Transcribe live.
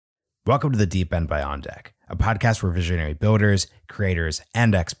Welcome to The Deep End by On Deck, a podcast where visionary builders, creators,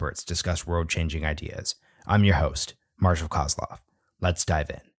 and experts discuss world-changing ideas. I'm your host, Marshall Kozlov. Let's dive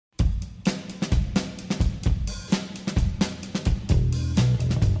in.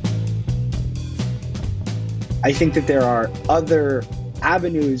 I think that there are other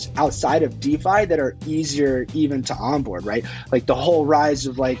avenues outside of DeFi that are easier even to onboard, right? Like the whole rise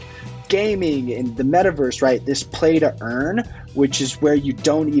of like gaming and the metaverse, right? This play to earn, which is where you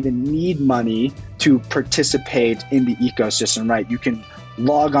don't even need money to participate in the ecosystem, right? You can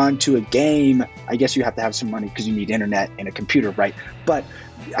log on to a game. I guess you have to have some money because you need internet and a computer, right? But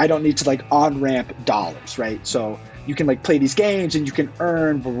I don't need to like on-ramp dollars, right? So you can like play these games and you can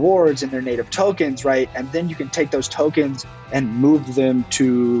earn rewards in their native tokens, right? And then you can take those tokens and move them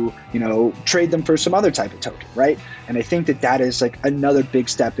to, trade them for some other type of token, right? And I think that that is like another big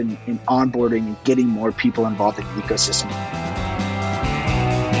step in onboarding and getting more people involved in the ecosystem.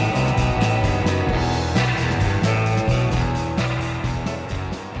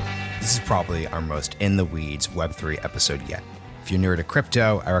 This is probably our most in-the-weeds Web3 episode yet. If you're newer to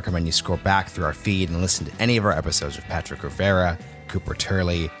crypto, I recommend you scroll back through our feed and listen to any of our episodes with Patrick Riera, Cooper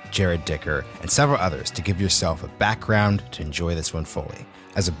Turley, Jared Dicker, and several others to give yourself a background to enjoy this one fully.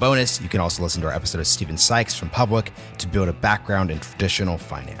 As a bonus, you can also listen to our episode of Stephen Sikes from Public to build a background in traditional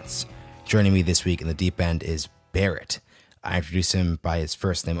finance. Joining me this week in the deep end is Barrett. I introduce him by his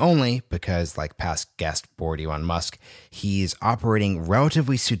first name only because, like past guest Bored Elon Musk, he's operating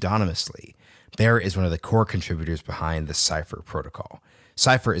relatively pseudonymously. Barrett is one of the core contributors behind the Cypher Protocol.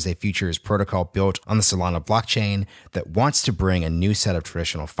 Cypher is a futures protocol built on the Solana blockchain that wants to bring a new set of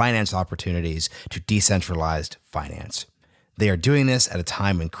traditional finance opportunities to decentralized finance. They are doing this at a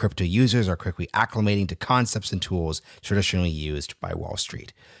time when crypto users are quickly acclimating to concepts and tools traditionally used by Wall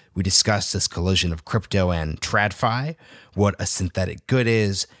Street. We discussed this collision of crypto and Tradfi, what a synthetic good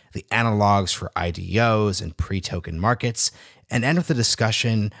is, the analogs for IDOs and pretoken markets, and end with a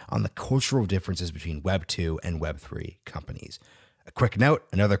discussion on the cultural differences between Web 2 and Web 3 companies. A quick note,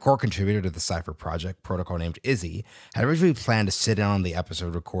 another core contributor to the Cypher project, protocol named Izzy, had originally planned to sit in on the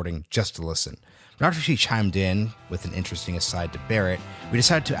episode recording just to listen. But after she chimed in with an interesting aside to Barrett, we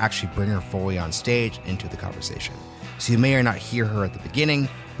decided to actually bring her fully on stage into the conversation. So you may or not hear her at the beginning,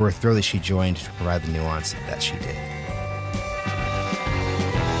 but we're thrilled that she joined to provide the nuance that she did.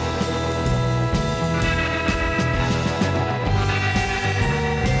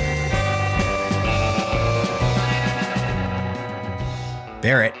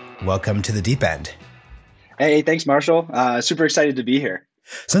 Barrett, welcome to the deep end. Hey, thanks, Marshall. Super excited to be here.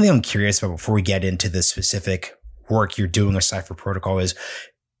 Something I'm curious about before we get into the specific work you're doing with Cypher Protocol is,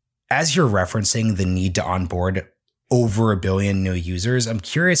 as you're referencing the need to onboard over 1 billion new users, I'm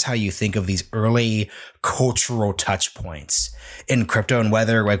curious how you think of these early cultural touch points in crypto and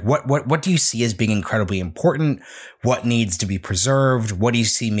whether, like, what do you see as being incredibly important? What needs to be preserved? What do you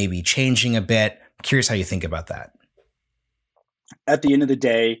see maybe changing a bit? I'm curious how you think about that. At the end of the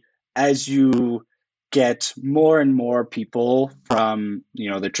day, as you get more and more people from,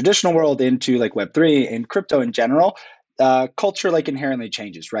 the traditional world into like Web3 and crypto in general, culture like inherently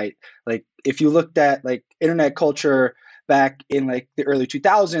changes, right? Like if you looked at like internet culture back in like the early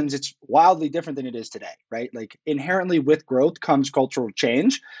 2000s, it's wildly different than it is today, right? Like inherently with growth comes cultural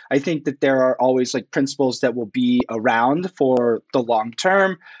change. I think that there are always like principles that will be around for the long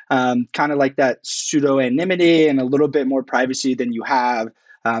term, kind of like that pseudo-anonymity and a little bit more privacy than you have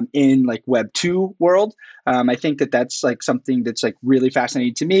in like Web 2 world. I think that that's like something that's like really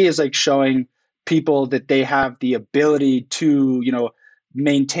fascinating to me, is like showing people that they have the ability to,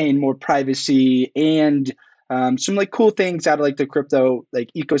 maintain more privacy and some like cool things out of like the crypto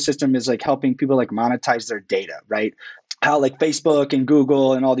like ecosystem is like helping people like monetize their data, right? How like Facebook and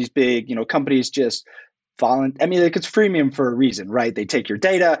Google and all these big, companies just fallen. I mean, like it's freemium for a reason, right? They take your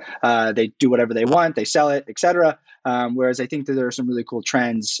data, they do whatever they want, they sell it, etc. Whereas I think that there are some really cool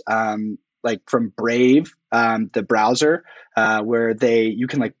trends, like from Brave, the browser, where you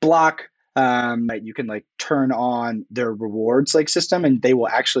can like block. You can like turn on their rewards like system, and they will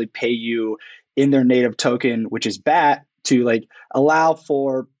actually pay you in their native token, which is BAT, to like allow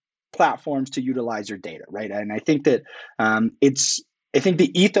for platforms to utilize your data, right? And I think that I think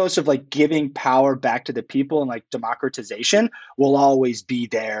the ethos of like giving power back to the people and like democratization will always be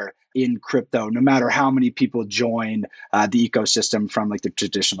there in crypto, no matter how many people join the ecosystem from like the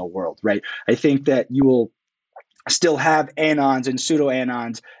traditional world, right? I think that you will still have anons and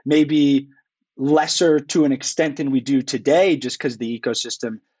pseudo-anons, maybe lesser to an extent than we do today, just because the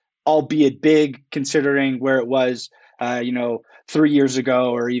ecosystem, albeit big, considering where it was, 3 years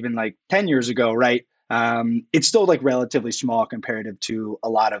ago or even like 10 years ago, right? it's still like relatively small comparative to a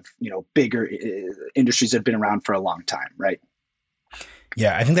lot of, bigger industries that have been around for a long time, right?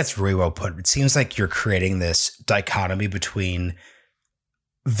 Yeah, I think that's really well put. It seems like you're creating this dichotomy between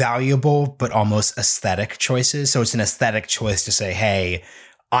valuable but almost aesthetic choices. So it's an aesthetic choice to say, hey,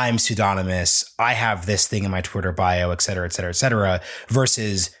 I'm pseudonymous, I have this thing in my Twitter bio, et cetera, et cetera, et cetera,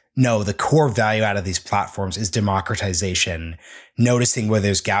 versus no, the core value out of these platforms is democratization, noticing where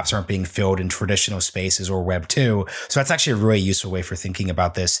those gaps aren't being filled in traditional spaces or Web 2. So that's actually a really useful way for thinking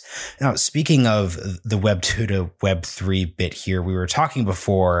about this. Now, speaking of the Web 2 to Web 3 bit here, we were talking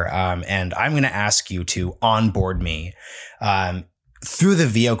before, and I'm going to ask you to onboard me through the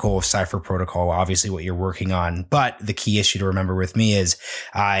vehicle of Cypher Protocol, obviously what you're working on. But the key issue to remember with me is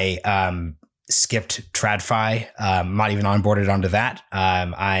I skipped Tradfi. I'm not even onboarded onto that.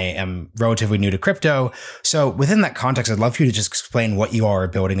 I am relatively new to crypto. So within that context, I'd love for you to just explain what you are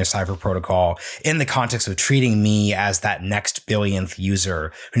building a Cypher Protocol in the context of treating me as that next billionth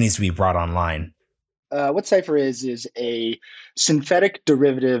user who needs to be brought online. What Cypher is a synthetic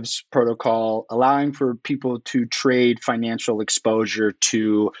derivatives protocol allowing for people to trade financial exposure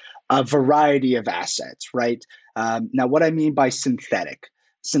to a variety of assets, right? Now, what I mean by synthetic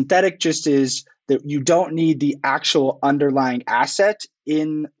just is that you don't need the actual underlying asset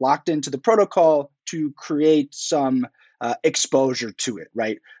locked into the protocol to create some exposure to it,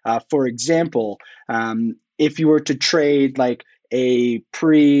 right? For example, if you were to trade like a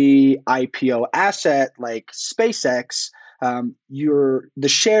pre-IPO asset like SpaceX,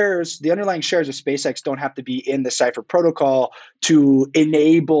 the underlying shares of SpaceX don't have to be in the Cypher protocol to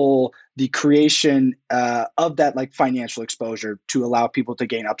enable the creation of that like financial exposure to allow people to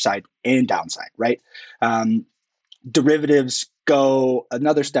gain upside and downside, right? Derivatives go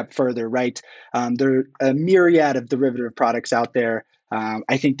another step further, right? There are a myriad of derivative products out there.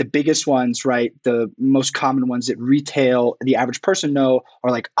 I think the biggest ones, right, the most common ones that the average person know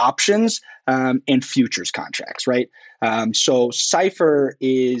are like options and futures contracts, right? So Cypher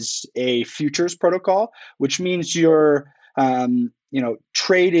is a futures protocol, which means you're,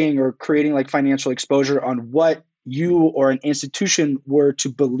 trading or creating like financial exposure on what you or an institution were to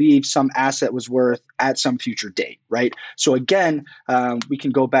believe some asset was worth at some future date, right? So again, we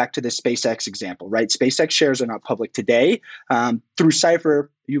can go back to the SpaceX example, right? SpaceX shares are not public today. Through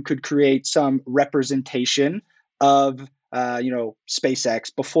Cypher, you could create some representation of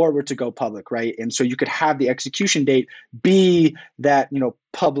SpaceX before it were to go public, right? And so you could have the execution date be that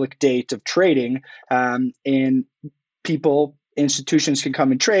public date of trading, and institutions can come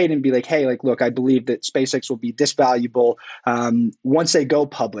and trade and be like, hey, like, look, I believe that SpaceX will be this valuable once they go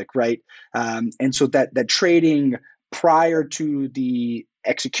public, right? And so that trading prior to the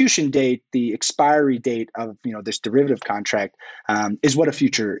execution date, the expiry date of this derivative contract is what a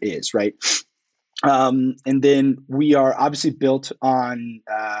future is, right? And then we are obviously built on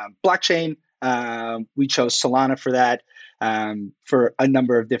blockchain. We chose Solana for that. For a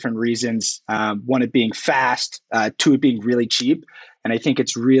number of different reasons. One, it being fast, two, it being really cheap. And I think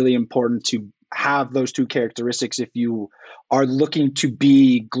it's really important to have those two characteristics if you are looking to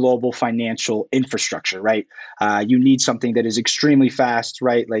be global financial infrastructure, right? You need something that is extremely fast,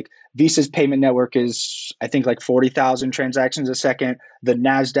 right? Like Visa's payment network is, I think, like 40,000 transactions a second. The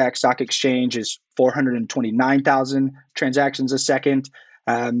NASDAQ stock exchange is 429,000 transactions a second.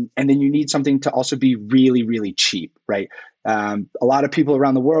 And then you need something to also be really, really cheap, right? A lot of people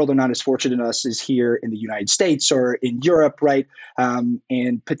around the world are not as fortunate as us as here in the United States or in Europe, right?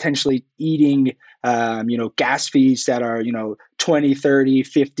 And potentially eating, gas fees that are, 20, 30,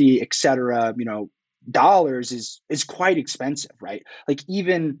 50, et cetera, dollars is quite expensive, right? Like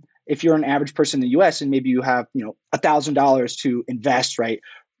even if you're an average person in the US and maybe you have, $1,000 to invest, right?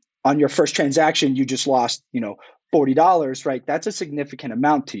 On your first transaction, you just lost, $40, right? That's a significant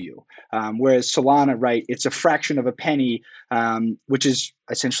amount to you. Whereas Solana, right, it's a fraction of a penny, which is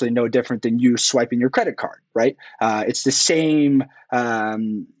essentially no different than you swiping your credit card, right? It's the same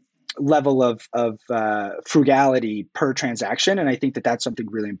level of frugality per transaction. And I think that that's something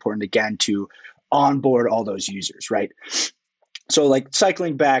really important, again, to onboard all those users, right? So like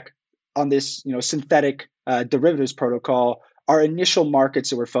cycling back on this, synthetic derivatives protocol, our initial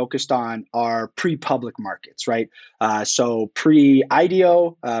markets that we're focused on are pre-public markets, right? So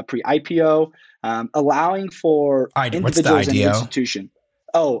pre-IDO, pre-IPO, allowing for What's the individuals and IDO? institution.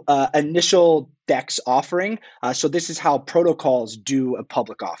 Initial DEX offering. So this is how protocols do a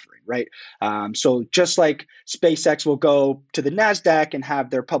public offering, right? So just like SpaceX will go to the NASDAQ and have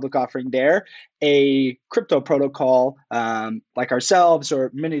their public offering there, a crypto protocol like ourselves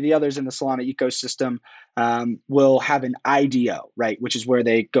or many of the others in the Solana ecosystem will have an IDO, right? Which is where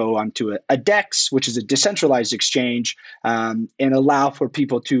they go onto a DEX, which is a decentralized exchange, and allow for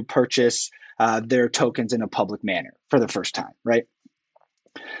people to purchase their tokens in a public manner for the first time, right?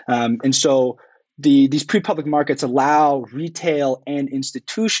 And so these pre-public markets allow retail and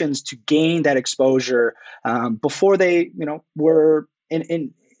institutions to gain that exposure before they, were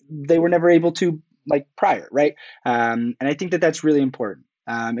they were never able to like prior, right? And I think that that's really important,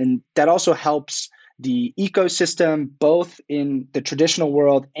 and that also helps the ecosystem, both in the traditional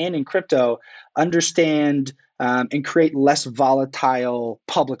world and in crypto, understand and create less volatile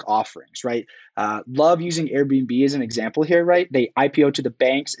public offerings, right? Love using Airbnb as an example here, right? They IPO to the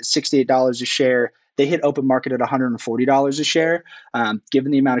banks at $68 a share. They hit open market at $140 a share.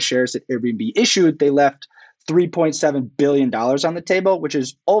 Given the amount of shares that Airbnb issued, they left $3.7 billion on the table, which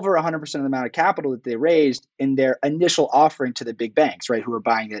is over 100% of the amount of capital that they raised in their initial offering to the big banks, right, who are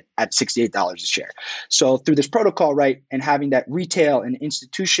buying it at $68 a share. So through this protocol, right, and having that retail and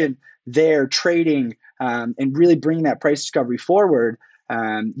institution there trading and really bringing that price discovery forward,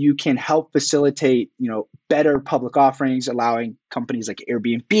 you can help facilitate, better public offerings, allowing companies like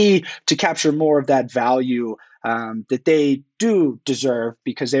Airbnb to capture more of that value that they do deserve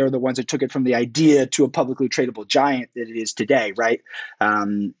because they are the ones that took it from the idea to a publicly tradable giant that it is today, right?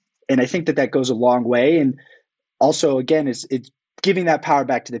 And I think that that goes a long way. And also, again, it's giving that power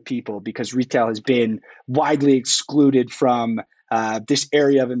back to the people because retail has been widely excluded from this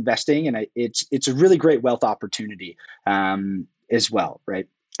area of investing, and it's a really great wealth opportunity as well, right?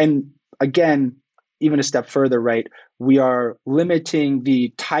 And again, even a step further, right? We are limiting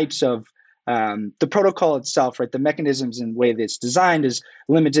the types of the protocol itself, right? The mechanisms and way that it's designed is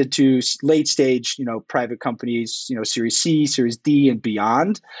limited to late stage, private companies, Series C, Series D, and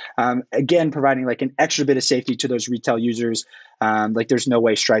beyond. Again, providing like an extra bit of safety to those retail users. Like there's no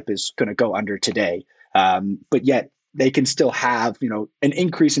way Stripe is going to go under today, but yet they can still have, an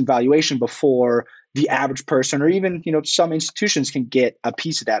increase in valuation before the average person or even, some institutions can get a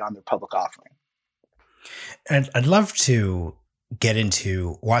piece of that on their public offering. And I'd love to get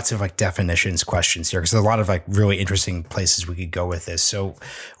into lots of like definitions questions here because there's a lot of like really interesting places we could go with this. So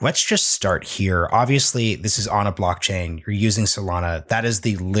let's just start here. Obviously, this is on a blockchain. You're using Solana. That is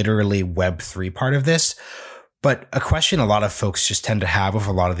the literally Web3 part of this. But a question a lot of folks just tend to have with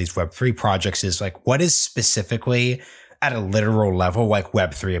a lot of these Web3 projects is like, what is specifically at a literal level like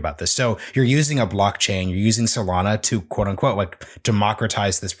Web3 about this? So you're using a blockchain, you're using Solana to quote unquote like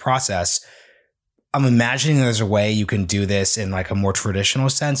democratize this process. I'm imagining there's a way you can do this in like a more traditional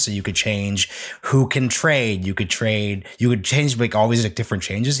sense. So you could change who can trade. You could change like all these like different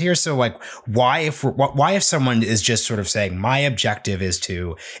changes here. So like why if someone is just sort of saying my objective is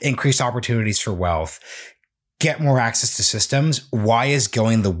to increase opportunities for wealth, get more access to systems, why is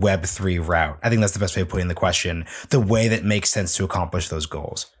going the Web3 route? I think that's the best way of putting the question, the way that makes sense to accomplish those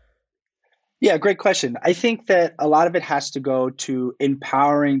goals. Yeah, great question. I think that a lot of it has to go to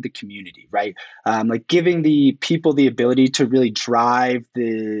empowering the community, right? Like giving the people the ability to really drive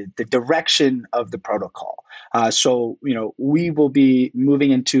the direction of the protocol. So, we will be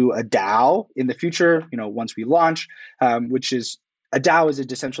moving into a DAO in the future, once we launch, which is a DAO is a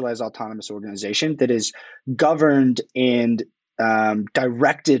decentralized autonomous organization that is governed and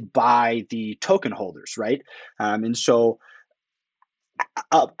directed by the token holders, right? And so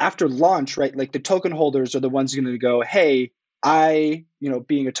after launch, right, like the token holders are the ones going to go, hey, I,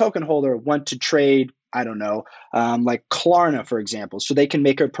 being a token holder, want to trade, I don't know, like Klarna, for example. So they can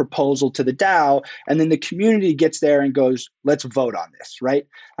make a proposal to the DAO, and then the community gets there and goes, let's vote on this, right?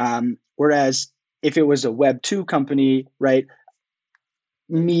 Whereas if it was a Web2 company, right,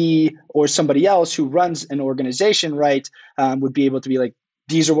 me or somebody else who runs an organization, right, would be able to be like,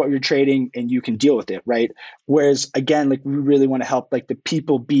 these are what you're trading and you can deal with it, right? Whereas again, like we really want to help like the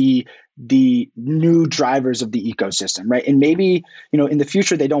people be the new drivers of the ecosystem, right? And maybe, in the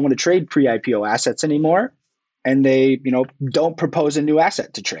future, they don't want to trade pre-IPO assets anymore. And they, don't propose a new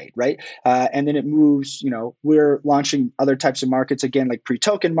asset to trade, right? And then it moves, we're launching other types of markets, again, like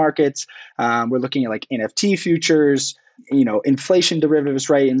pre-token markets. We're looking at like NFT futures, inflation derivatives,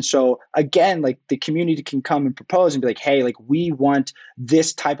 right? And so again, like the community can come and propose and be like, hey, like we want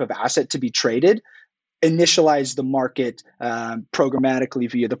this type of asset to be traded, initialize the market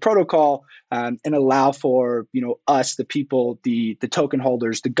programmatically via the protocol, and allow for, us, the people, the token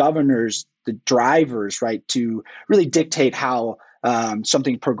holders, the governors, the drivers, right, to really dictate how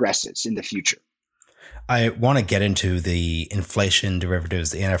something progresses in the future. I want to get into the inflation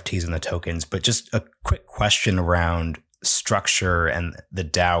derivatives, the NFTs and the tokens, but just a quick question around structure and the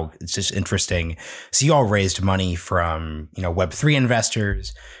DAO. It's just interesting. So you all raised money from, Web3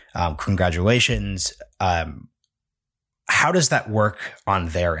 investors. Congratulations. How does that work on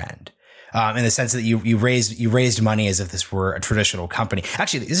their end? In the sense that you raised money as if this were a traditional company.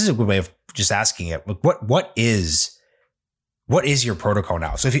 Actually, this is a good way of just asking it. What is your protocol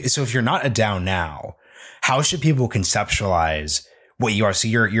now? So if you're not a DAO now, how should people conceptualize what you are? So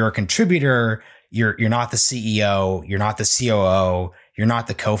you're a contributor. You're not the CEO. You're not the COO. You're not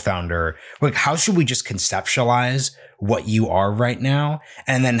the co-founder. Like, how should we just conceptualize what you are right now?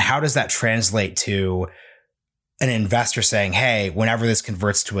 And then how does that translate to an investor saying, hey, whenever this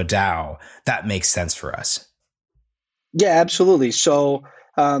converts to a DAO, that makes sense for us? Yeah, absolutely. So,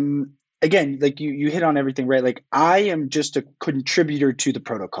 again, like you hit on everything, right? Like, I am just a contributor to the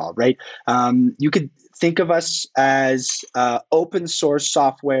protocol, right? You could think of us as open source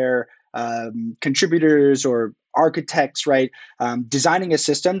software contributors or architects, right? Designing a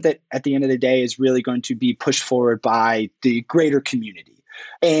system that at the end of the day is really going to be pushed forward by the greater community.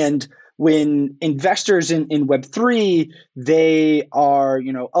 And when investors in Web3, they are,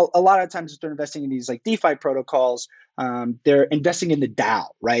 a lot of times if they're investing in these like DeFi protocols, they're investing in the DAO,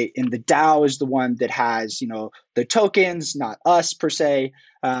 right? And the DAO is the one that has, the tokens, not us per se.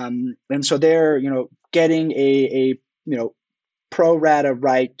 And so they're, getting a pro rata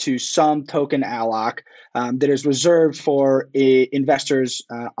right to some token alloc that is reserved for investors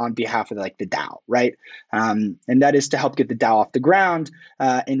on behalf of like the DAO, right? And that is to help get the DAO off the ground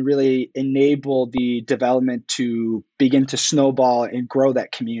and really enable the development to begin to snowball and grow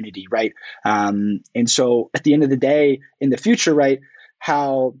that community, right? And so at the end of the day, in the future, right,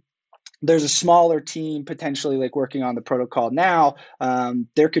 how there's a smaller team potentially like working on the protocol now.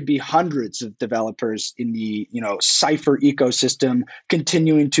 There could be hundreds of developers in the Cypher ecosystem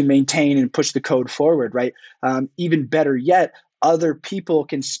continuing to maintain and push the code forward, right? Even better yet, other people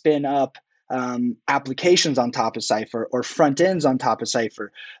can spin up applications on top of Cypher or front ends on top of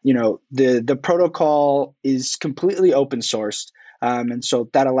Cypher. The protocol is completely open sourced. And so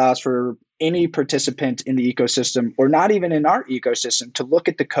that allows for any participant in the ecosystem or not even in our ecosystem to look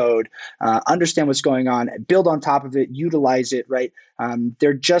at the code, understand what's going on, build on top of it, utilize it, right?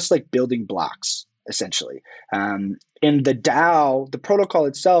 They're just like building blocks, essentially. And the DAO, the protocol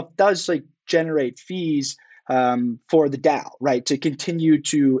itself does like generate fees for the DAO, right? To continue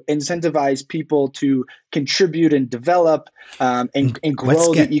to incentivize people to contribute and develop and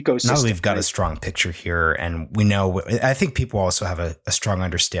grow the ecosystem. Now that we've got a strong picture here, and we know, I think people also have a strong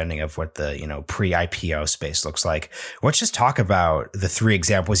understanding of what the pre-IPO space looks like. Let's just talk about the three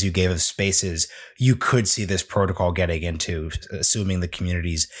examples you gave of spaces you could see this protocol getting into, assuming the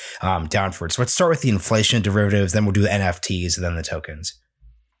community's down for it. So let's start with the inflation derivatives, then we'll do the NFTs, and then the tokens.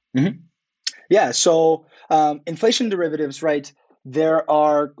 Mm-hmm. Yeah. So inflation derivatives, right? There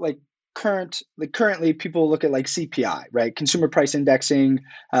are currently people look at like CPI, right? Consumer price indexing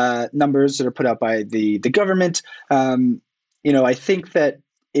numbers that are put out by the government. I think that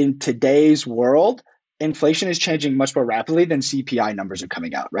in today's world, inflation is changing much more rapidly than CPI numbers are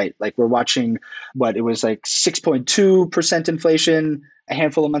coming out, right? Like we're watching it was like 6.2% inflation a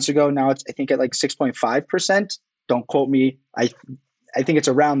handful of months ago. Now it's I think at like 6.5%. Don't quote me. I think it's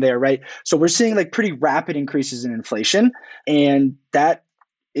around there, right? So we're seeing like pretty rapid increases in inflation, and that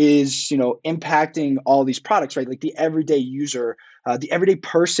is, impacting all these products, right? Like the everyday user, the everyday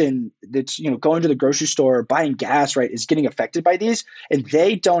person that's, going to the grocery store, buying gas, right, is getting affected by these, and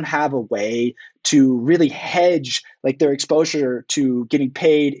they don't have a way to really hedge like their exposure to getting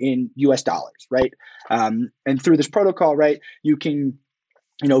paid in US dollars, right? And through this protocol, right, you can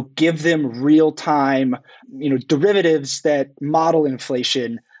give them real time, derivatives that model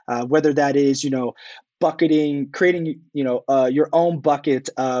inflation, whether that is, bucketing, creating, your own bucket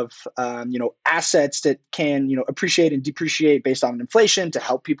of, assets that can, appreciate and depreciate based on inflation to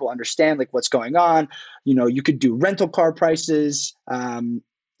help people understand like what's going on. You could do rental car prices,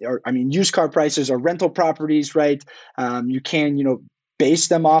 used car prices or rental properties, right? You can, base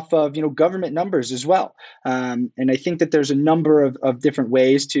them off of government numbers as well, and I think that there's a number of different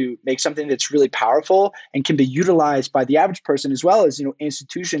ways to make something that's really powerful and can be utilized by the average person as well as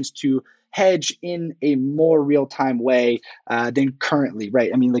institutions to hedge in a more real-time way than currently, right?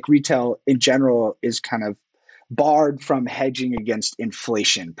 I mean, like retail in general is kind of barred from hedging against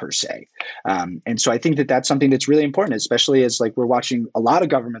inflation per se, and so I think that that's something that's really important, especially as like we're watching a lot of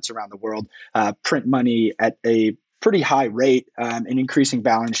governments around the world print money at a pretty high rate and increasing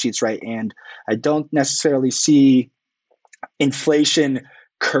balance sheets, right? And I don't necessarily see inflation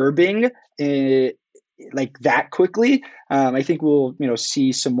curbing like that quickly. I think we'll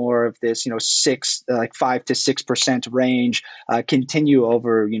see some more of this 5 to 6% range continue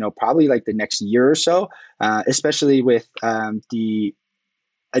over probably like the next year or so, especially with the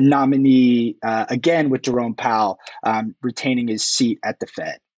a nominee again with Jerome Powell retaining his seat at the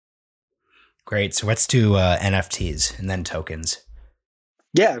Fed. Great. So let's do NFTs and then tokens.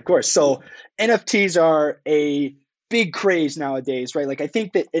 Yeah, of course. So NFTs are a big craze nowadays, right? Like I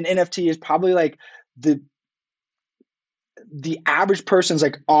think that an NFT is probably like the average person's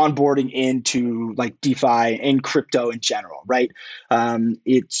like onboarding into like DeFi and crypto in general, right?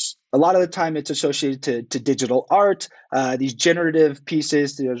 It's a lot of the time it's associated to digital art, these generative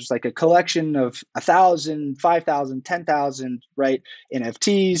pieces. There's like a collection of 1,000, 5,000, 10,000, right?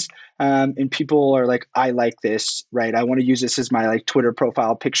 NFTs. And people are like, I like this, right? I want to use this as my like Twitter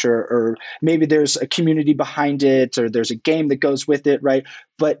profile picture, or maybe there's a community behind it, or there's a game that goes with it, right?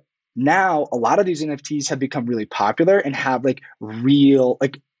 But now a lot of these NFTs have become really popular and have like real,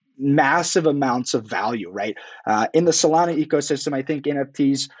 like massive amounts of value, right? In the Solana ecosystem, I think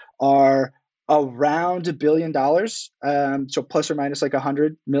NFTs are around $1 billion, so plus or minus like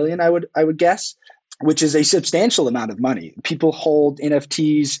 100 million, I would guess, which is a substantial amount of money. People hold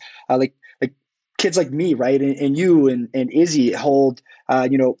NFTs, like kids like me, right, and you and Izzy hold,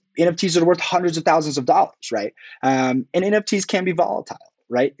 NFTs that are worth hundreds of thousands of dollars, right? And NFTs can be volatile,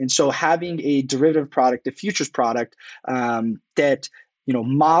 right? And so having a derivative product, a futures product that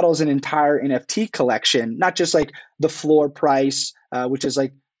models an entire NFT collection, not just like the floor price, which is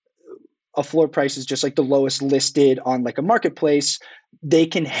like a floor price is just like the lowest listed on like a marketplace. They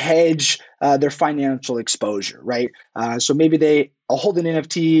can hedge their financial exposure, right? So maybe I'll hold an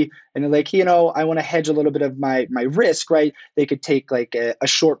NFT and they're like, I want to hedge a little bit of my risk, right? They could take like a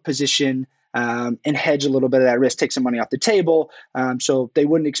short position and hedge a little bit of that risk, take some money off the table. So they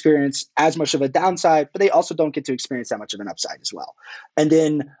wouldn't experience as much of a downside, but they also don't get to experience that much of an upside as well. And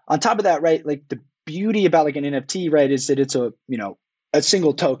then on top of that, right, like the beauty about like an NFT, right, is that it's a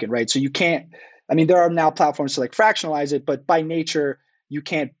single token, right? So you can't, there are now platforms to like fractionalize it, but by nature, you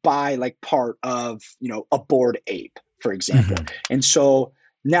can't buy like part of, a Bored Ape, for example. Mm-hmm. And so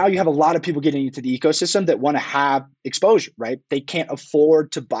now you have a lot of people getting into the ecosystem that want to have exposure, right? They can't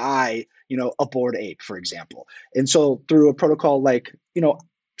afford to buy, a Bored Ape, for example. And so through a protocol like,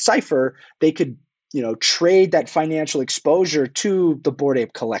 Cypher, they could trade that financial exposure to the Bored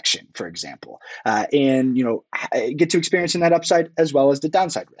Ape collection, for example, and get to experiencing that upside as well as the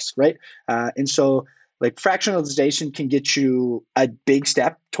downside risk, right? And so like fractionalization can get you a big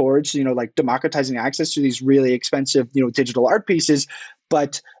step towards like democratizing access to these really expensive digital art pieces,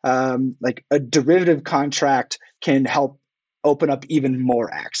 but like a derivative contract can help open up even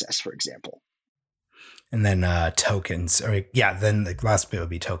more access, for example. And then tokens, then the last bit would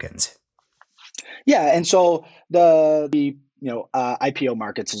be tokens. Yeah, and so the IPO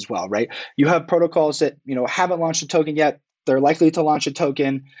markets as well, right? You have protocols that haven't launched a token yet. They're likely to launch a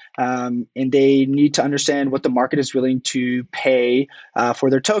token, and they need to understand what the market is willing to pay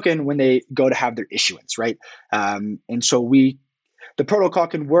for their token when they go to have their issuance, right? And so the protocol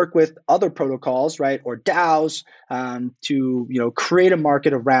can work with other protocols, right, or DAOs to create a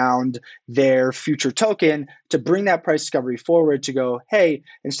market around their future token to bring that price discovery forward to go, hey,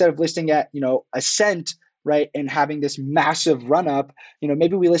 instead of listing at a cent, right, and having this massive run up,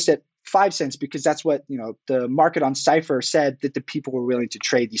 maybe we list at 5 cents because that's what the market on Cypher said that the people were willing to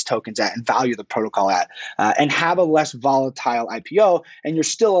trade these tokens at and value the protocol at, and have a less volatile IPO, and you're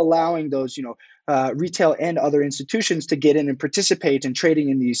still allowing those retail and other institutions to get in and participate in trading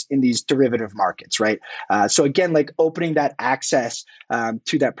in these derivative markets, right? So again, like opening that access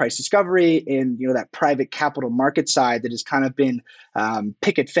to that price discovery and that private capital market side that has kind of been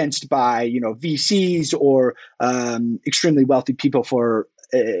picket fenced by VCs or extremely wealthy people for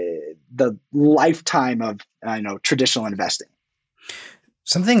the lifetime of traditional investing.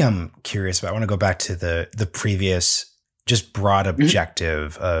 Something I'm curious about. I want to go back to the previous just broad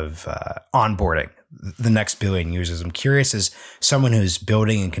objective of onboarding the next billion users. I'm curious, as someone who's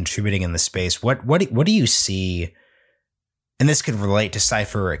building and contributing in the space, what do you see? And this could relate to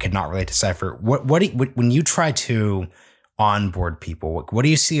Cypher, or it could not relate to Cypher. When you try to onboard people, what do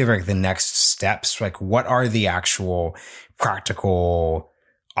you see as like the next steps? Like, what are the actual practical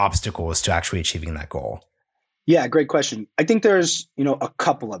obstacles to actually achieving that goal? Yeah, great question. I think there's a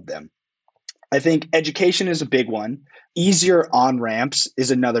couple of them. I think education is a big one. Easier on-ramps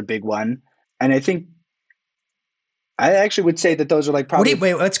is another big one. And I think I actually would say that those are like probably.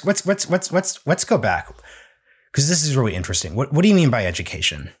 Wait, let's go back. Because this is really interesting. What do you mean by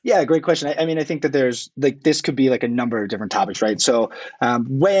education? Yeah, great question. I mean, I think that there's like this could be like a number of different topics, right? So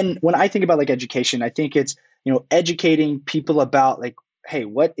when I think about like education, I think it's educating people about like, hey,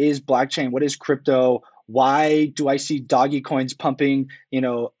 what is blockchain? What is crypto? Why do I see doggy coins pumping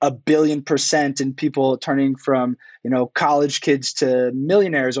 1 billion% and people turning from college kids to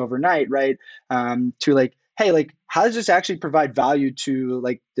millionaires overnight, right? To like, hey, like how does this actually provide value to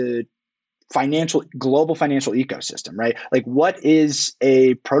like the global financial ecosystem, right? Like what is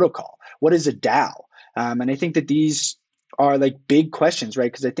a protocol? What is a DAO? And I think that these are like big questions,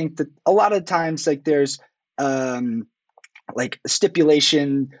 right? Because I think that a lot of times like there's like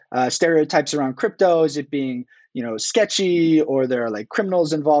stipulation stereotypes around cryptos, it being sketchy, or there are like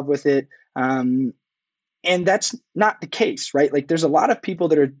criminals involved with it. And that's not the case, right? Like there's a lot of people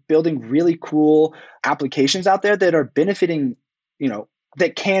that are building really cool applications out there that are benefiting,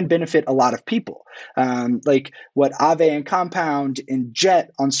 that can benefit a lot of people. Like what Aave and Compound and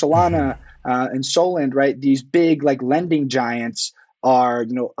Jet on Solana and Solend, right? These big like lending giants are,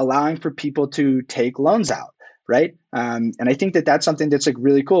 allowing for people to take loans out. Right. And I think that that's something that's like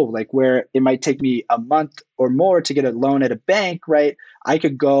really cool, like where it might take me a month or more to get a loan at a bank, right? I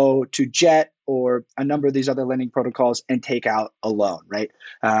could go to Jet or a number of these other lending protocols and take out a loan, right?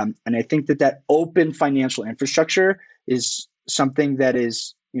 And I think that that open financial infrastructure is something that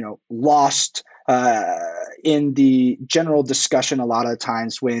is, lost in the general discussion a lot of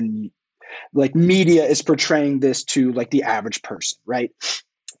times when like media is portraying this to like the average person, right?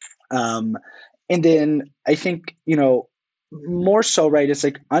 And then I think, more so, right, it's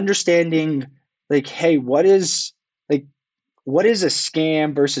like understanding like, hey, what is a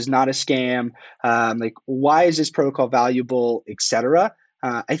scam versus not a scam? Like, why is this protocol valuable, etc.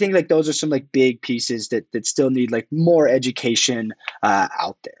 I think like those are some like big pieces that still need like more education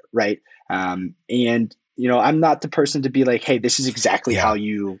out there, right? And I'm not the person to be like, hey, this is exactly how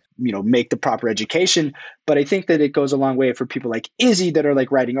you make the proper education. But I think that it goes a long way for people like Izzy that are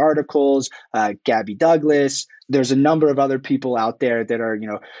like writing articles, Gabby Douglas. There's a number of other people out there that are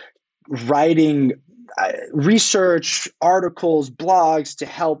writing research articles, blogs to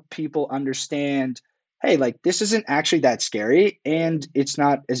help people understand, hey, like this isn't actually that scary and it's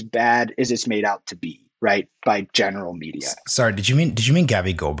not as bad as it's made out to be, right? By general media. Sorry, did you mean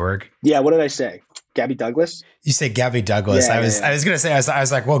Gabby Goldberg? Yeah, what did I say? Gabby Douglas? You say Gabby Douglas. Yeah, I was gonna say, I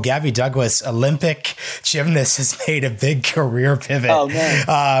was like, well, Gabby Douglas, Olympic gymnast, has made a big career pivot. Oh man.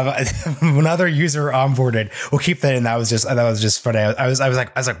 Another user onboarded. We'll keep that in. That was just funny. I was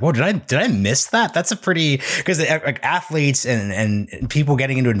like, whoa, did I miss that? That's a pretty, because like athletes and people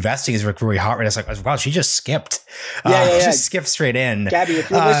getting into investing is really hot. Right? I was like, wow, she just skipped. Just skipped straight in. Gabby,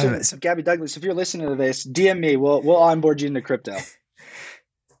 if you're listening, Gabby Douglas, if you're listening to this, DM me. We'll onboard you into crypto.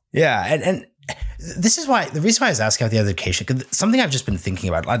 Yeah, and this is why, the reason why I was asking about the education, because something I've just been thinking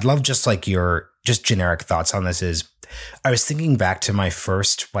about, I'd love just like your just generic thoughts on this, is I was thinking back to my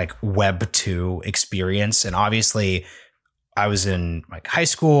first like Web 2 experience. And obviously I was in like high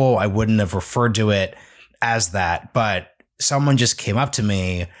school. I wouldn't have referred to it as that, but someone just came up to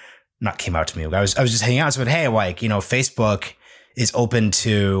me, not came out to me. I was just hanging out and said, hey, like, Facebook is open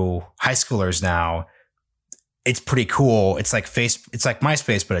to high schoolers now. It's pretty cool. It's like it's like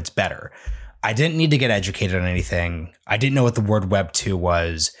MySpace, but it's better. I didn't need to get educated on anything. I didn't know what the word Web 2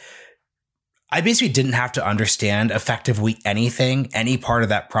 was. I basically didn't have to understand effectively anything, any part of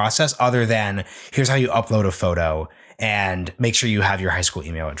that process, other than here's how you upload a photo and make sure you have your high school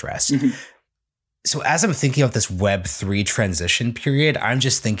email address. Mm-hmm. So as I'm thinking about this Web 3 transition period, I'm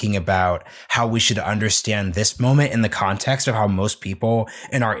just thinking about how we should understand this moment in the context of how most people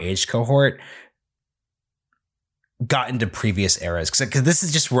in our age cohort got into previous eras, because this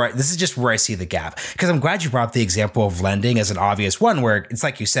is just where I see the gap. Because I'm glad you brought up the example of lending as an obvious one, where it's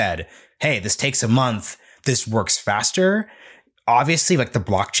like you said, hey, this takes a month, this works faster. Obviously, like the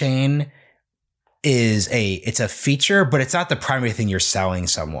blockchain it's a feature, but it's not the primary thing you're selling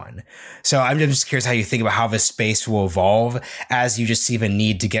someone. So I'm just curious how you think about how this space will evolve as you just see the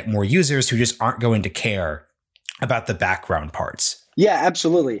need to get more users who just aren't going to care about the background parts. Yeah,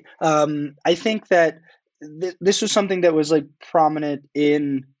 absolutely. I think that this was something that was like prominent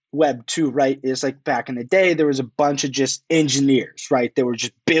in Web 2, right? Is like back in the day, there was a bunch of just engineers, right? They were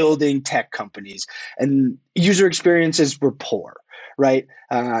just building tech companies and user experiences were poor, right?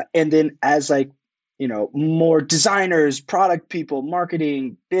 And then as like, more designers, product people,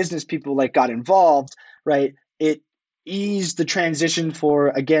 marketing, business people like got involved, right? It ease the transition for,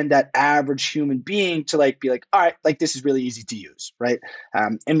 again, that average human being to like be like, all right, like this is really easy to use, right?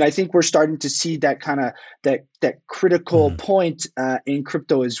 And I think we're starting to see that kind of that critical point in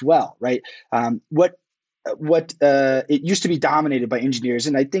crypto as well, right? What it used to be dominated by engineers,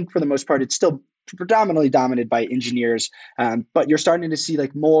 and I think for the most part it's still predominantly dominated by engineers. But you're starting to see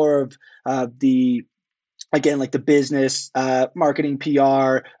like more of the again, like the business, marketing,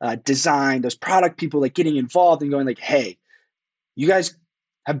 PR, design, those product people like getting involved and going like, hey, you guys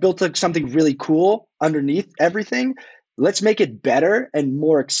have built like something really cool underneath everything. Let's make it better and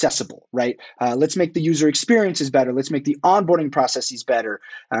more accessible, right? Let's make the user experiences better. Let's make the onboarding processes better.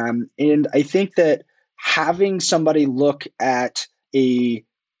 And I think that having somebody look at a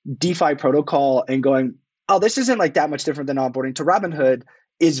DeFi protocol and going, oh, this isn't like that much different than onboarding to Robinhood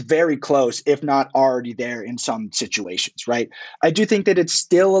is very close, if not already there in some situations, right? I do think that it's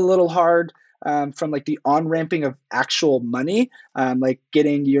still a little hard from like the on-ramping of actual money, like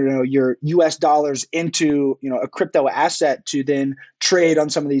getting your US dollars into a crypto asset to then trade on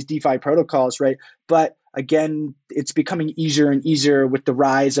some of these DeFi protocols, right? But again, it's becoming easier and easier with the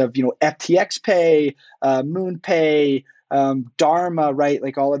rise of FTX Pay, Moon Pay, Dharma, right?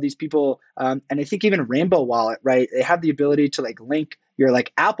 Like all of these people, and I think even Rainbow Wallet, right? They have the ability to like link your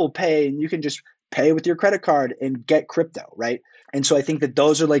like Apple Pay, and you can just pay with your credit card and get crypto, right? And so I think that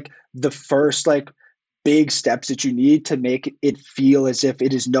those are like the first like big steps that you need to make it feel as if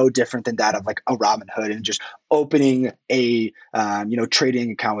it is no different than that of like a Robinhood and just opening a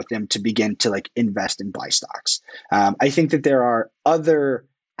trading account with them to begin to like invest and buy stocks. I think that there are other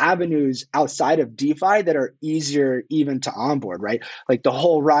avenues outside of DeFi that are easier even to onboard, right? Like the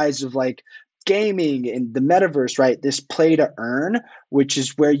whole rise of like gaming and the metaverse, right? This play to earn, which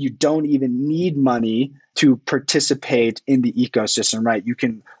is where you don't even need money to participate in the ecosystem, right? You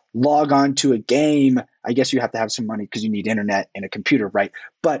can log on to a game. I guess you have to have some money because you need internet and a computer, right?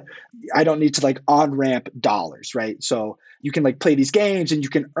 But I don't need to like on-ramp dollars, right? So you can like play these games and you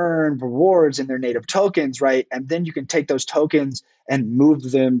can earn rewards in their native tokens, right? And then you can take those tokens and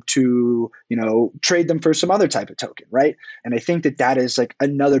move them to, trade them for some other type of token, right? And I think that that is like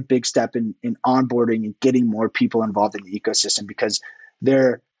another big step in onboarding and getting more people involved in the ecosystem, because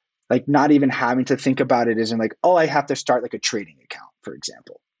they're like not even having to think about it as in like, oh, I have to start like a trading account, for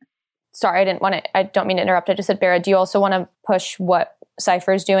example. Sorry, I don't mean to interrupt. I just said, Barrett, do you also want to push what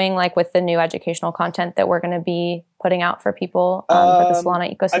Cypher is doing, like with the new educational content that we're going to be putting out for people for the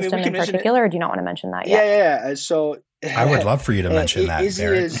Solana ecosystem in particular, or do you not want to mention that yet? Yeah. So I would love for you to mention that. Izzy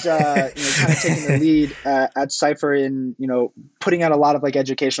is kind of taking the lead at Cypher in putting out a lot of like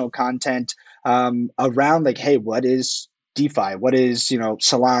educational content around like, hey, what is DeFi? What is,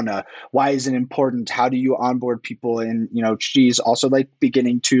 Solana? Why is it important? How do you onboard people? And, she's also like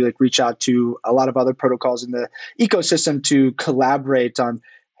beginning to like reach out to a lot of other protocols in the ecosystem to collaborate on,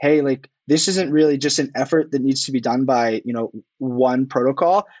 hey, like this isn't really just an effort that needs to be done by, one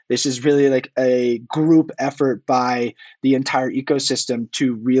protocol. This is really like a group effort by the entire ecosystem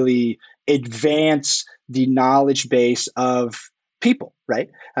to really advance the knowledge base of people, right?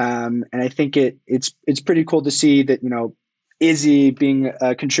 And I think it's pretty cool to see that, Izzy being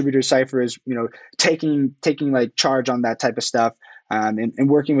a contributor to Cypher is, taking like charge on that type of stuff, and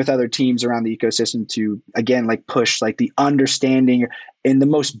working with other teams around the ecosystem to, again, like push like the understanding in the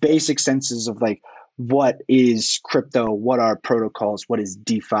most basic senses of like, what is crypto? What are protocols? What is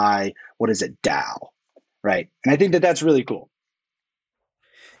DeFi? What is a DAO? Right. And I think that that's really cool.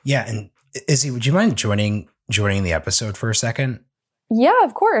 Yeah. And Izzy, would you mind joining the episode for a second? Yeah,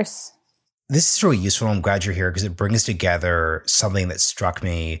 of course. This is really useful. I'm glad you're here because it brings together something that struck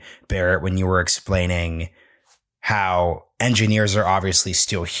me, Barrett, when you were explaining how engineers are obviously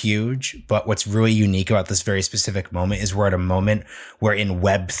still huge, but what's really unique about this very specific moment is we're at a moment where in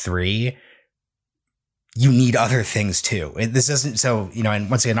Web3, you need other things too. This doesn't, so, and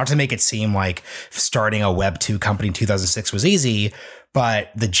once again, not to make it seem like starting a Web2 company in 2006 was easy,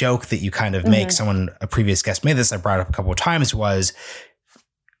 but the joke that you kind of make, a previous guest made this, I brought up a couple of times, was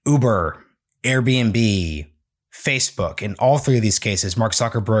Uber, Airbnb, Facebook. In all three of these cases, Mark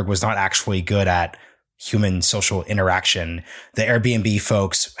Zuckerberg was not actually good at human social interaction. The Airbnb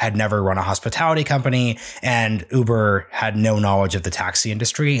folks had never run a hospitality company, and Uber had no knowledge of the taxi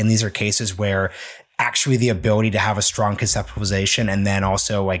industry. And these are cases where actually the ability to have a strong conceptualization and then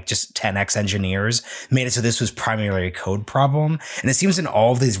also like just 10x engineers made it so this was primarily a code problem. And it seems in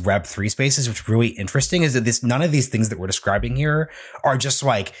all of these Web3 spaces, what's really interesting is that none of these things that we're describing here are just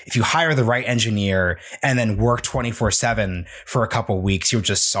like, if you hire the right engineer and then work 24/7 for a couple of weeks, you'll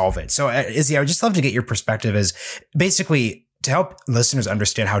just solve it. So Izzy, I would just love to get your perspective as basically to help listeners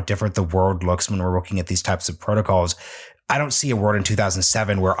understand how different the world looks when we're looking at these types of protocols. I don't see a world in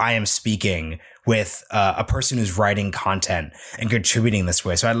 2007 where I am speaking with a person who's writing content and contributing this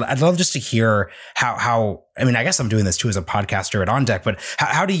way. So I'd love just to hear how, I mean, I guess I'm doing this too as a podcaster at On Deck, but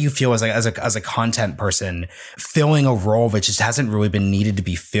how do you feel as a content person filling a role that just hasn't really been needed to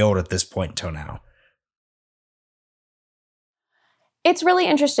be filled at this point until now? It's really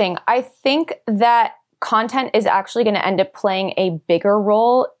interesting. I think that content is actually going to end up playing a bigger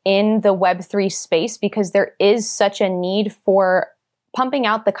role in the Web3 space because there is such a need for pumping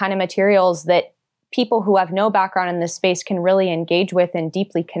out the kind of materials that people who have no background in this space can really engage with and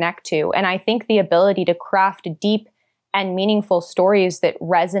deeply connect to. And I think the ability to craft deep and meaningful stories that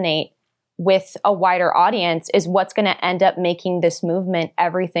resonate with a wider audience is what's going to end up making this movement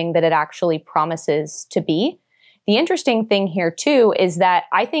everything that it actually promises to be. The interesting thing here, too, is that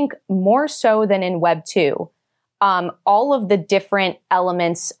I think more so than in Web 2, all of the different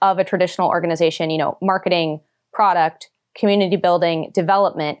elements of a traditional organization, marketing, product, community building,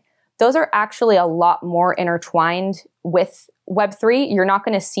 development, those are actually a lot more intertwined with Web3. You're not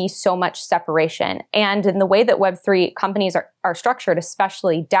going to see so much separation. And in the way that Web3 companies are structured,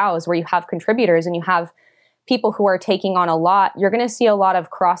 especially DAOs, where you have contributors and you have people who are taking on a lot, you're going to see a lot of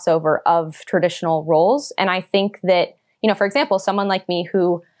crossover of traditional roles. And I think that, for example, someone like me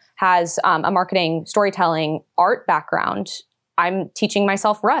who has a marketing, storytelling, art background, I'm teaching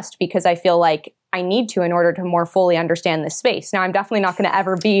myself Rust because I feel like I need to in order to more fully understand this space. Now, I'm definitely not going to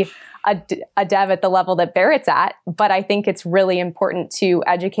ever be a dev at the level that Barrett's at, but I think it's really important to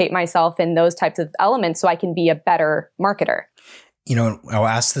educate myself in those types of elements so I can be a better marketer. I'll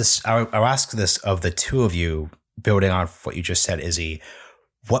ask this of the two of you, building on what you just said, Izzy.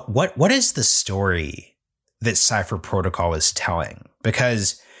 What is the story that Cypher Protocol is telling?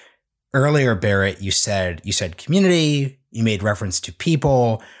 Because earlier, Barrett, you said community, you made reference to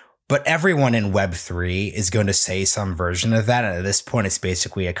people, but everyone in Web3 is going to say some version of that. And at this point, it's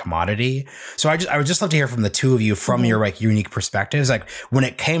basically a commodity. So I would just love to hear from the two of you from your unique perspectives. Like when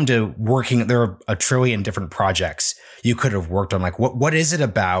it came to working, there are a trillion different projects you could have worked on. Like what is it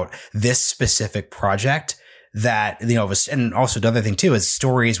about this specific project that, and also the other thing too is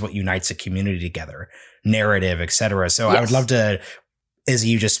stories, what unites a community together, narrative, etc. So yes. I would love to, Izzy,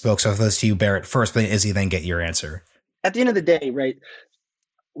 you just spoke. So those to you, Barrett first, but Izzy, then get your answer. At the end of the day, right,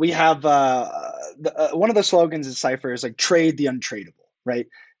 we have one of the slogans in Cypher is like trade the untradeable, right?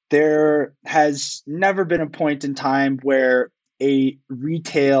 There has never been a point in time where a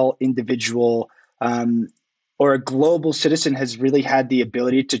retail individual or a global citizen has really had the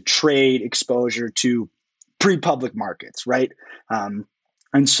ability to trade exposure to pre-public markets, right?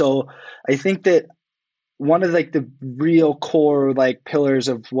 And so I think that one of the real core pillars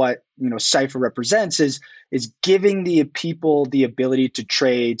of what Cypher represents is giving the people the ability to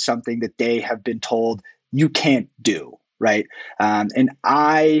trade something that they have been told you can't do, right? And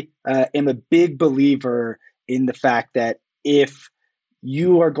I am a big believer in the fact that if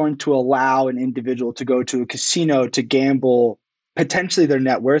you are going to allow an individual to go to a casino to gamble potentially their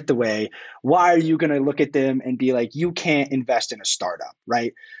net worth away, why are you going to look at them and be like, you can't invest in a startup,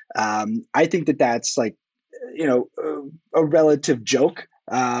 right? I think that that's a relative joke.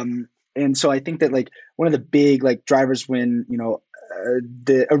 And so I think that one of the big drivers when,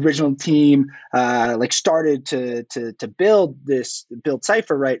 the original team started to build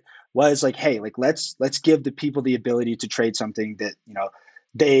Cypher, right, was hey, let's give the people the ability to trade something that,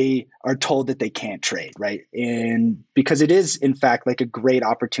 they are told that they can't trade, right? And because it is in fact a great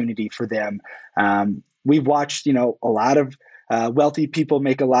opportunity for them. We've watched, a lot of wealthy people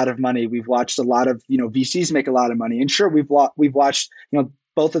make a lot of money. We've watched a lot of, VCs make a lot of money. And sure, we've watched,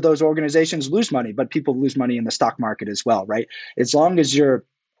 both of those organizations lose money, but people lose money in the stock market as well, right? As long as you're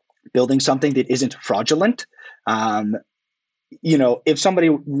building something that isn't fraudulent, if somebody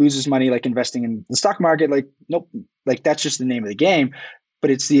loses money investing in the stock market, nope, that's just the name of the game. But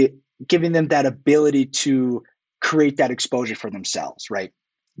it's giving them that ability to create that exposure for themselves, right?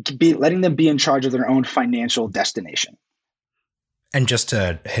 Letting them be in charge of their own financial destination. And just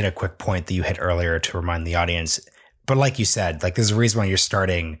to hit a quick point that you hit earlier to remind the audience, but like you said, there's a reason why you're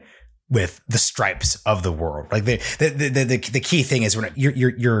starting with the Stripes of the world. The key thing is when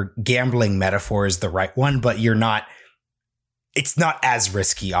your gambling metaphor is the right one, but it's not as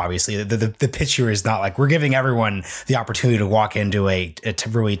risky, obviously. The pitch here is not we're giving everyone the opportunity to walk into a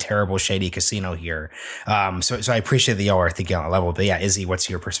really terrible, shady casino here. So I appreciate that y'all are thinking on a level. But yeah, Izzy, what's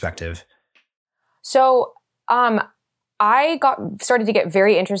your perspective? So I started to get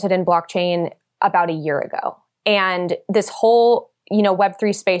very interested in blockchain about a year ago. And this whole,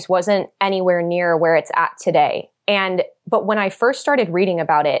 Web3 space wasn't anywhere near where it's at today. But when I first started reading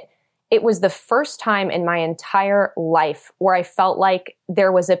about it, it was the first time in my entire life where I felt like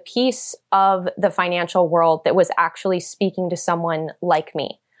there was a piece of the financial world that was actually speaking to someone like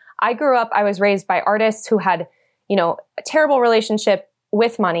me. I was raised by artists who had, a terrible relationship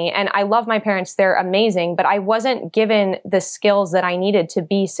with money. And I love my parents. They're amazing, but I wasn't given the skills that I needed to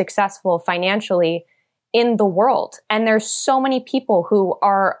be successful financially in the world. And there's so many people who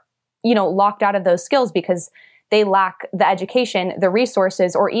are, locked out of those skills because they lack the education, the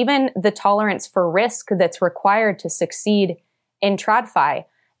resources, or even the tolerance for risk that's required to succeed in Tradfi.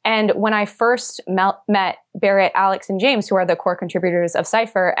 And when I first met Barrett, Alex, and James, who are the core contributors of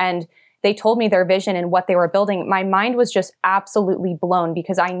Cypher, and they told me their vision and what they were building, my mind was just absolutely blown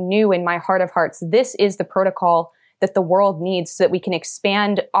because I knew in my heart of hearts, this is the protocol that the world needs so that we can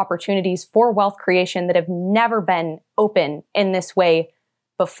expand opportunities for wealth creation that have never been open in this way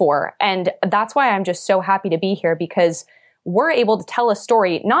before. And that's why I'm just so happy to be here, because we're able to tell a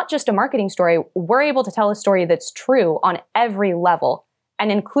story, not just a marketing story, we're able to tell a story that's true on every level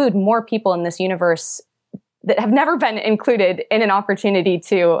and include more people in this universe that have never been included in an opportunity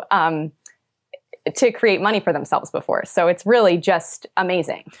to create money for themselves before. So it's really just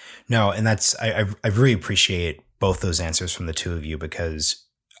amazing. No, and I really appreciate both those answers from the two of you, because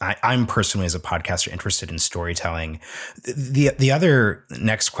I'm personally, as a podcaster, interested in storytelling. The other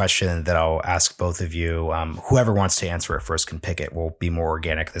next question that I'll ask both of you, whoever wants to answer it first can pick it. We'll be more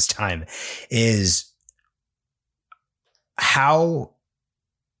organic this time. Is how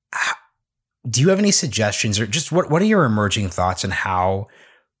do you have any suggestions, or just what are your emerging thoughts on how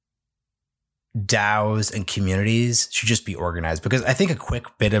DAOs and communities should just be organized? Because I think a quick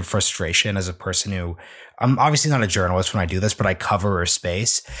bit of frustration as a person who, I'm obviously not a journalist when I do this, but I cover a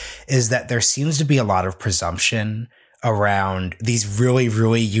space, is that there seems to be a lot of presumption around these really,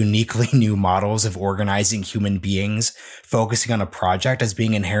 really uniquely new models of organizing human beings, focusing on a project as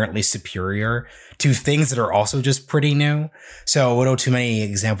being inherently superior to things that are also just pretty new. So what are too many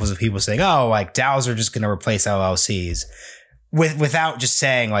examples of people saying, oh, like DAOs are just going to replace LLCs without just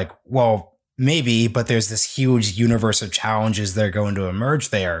saying like, well, maybe, but there's this huge universe of challenges that are going to emerge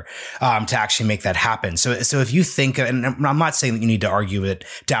there to actually make that happen. So if you think, and I'm not saying that you need to argue that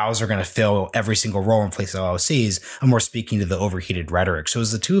DAOs are going to fill every single role in place of LLCs, I'm more speaking to the overheated rhetoric. So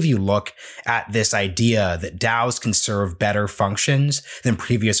as the two of you look at this idea that DAOs can serve better functions than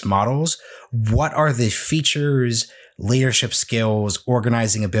previous models, what are the features, leadership skills,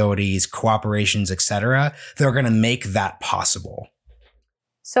 organizing abilities, cooperations, etc., that are going to make that possible?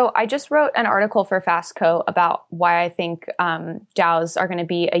 So I just wrote an article for Fastco about why I think DAOs are going to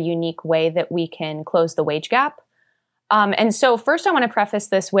be a unique way that we can close the wage gap. And so first I want to preface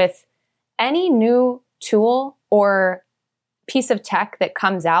this with any new tool or piece of tech that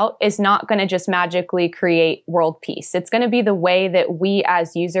comes out is not going to just magically create world peace. It's going to be the way that we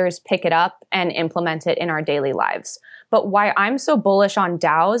as users pick it up and implement it in our daily lives. But why I'm so bullish on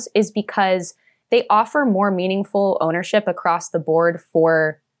DAOs is because they offer more meaningful ownership across the board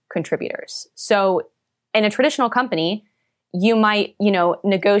for contributors. So in a traditional company, you might,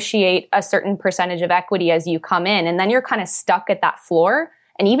 negotiate a certain percentage of equity as you come in, and then you're kind of stuck at that floor.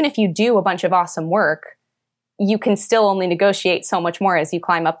 And even if you do a bunch of awesome work, you can still only negotiate so much more as you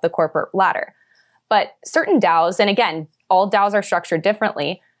climb up the corporate ladder. But certain DAOs, and again, all DAOs are structured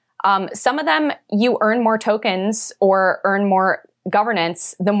differently. Some of them, you earn more tokens or earn more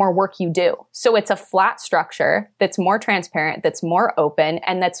governance the more work you do. So it's a flat structure that's more transparent, that's more open,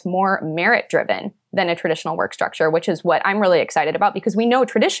 and that's more merit driven than a traditional work structure, which is what I'm really excited about, because we know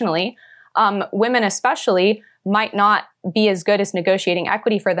traditionally, women especially might not be as good as negotiating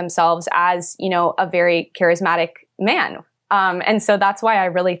equity for themselves as, a very charismatic man. And so that's why I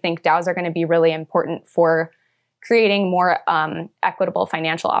really think DAOs are going to be really important for creating more equitable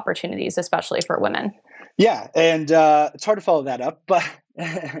financial opportunities, especially for women. Yeah, and it's hard to follow that up, but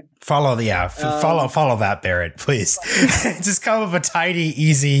follow that, Barrett, please. Just come up with a tiny,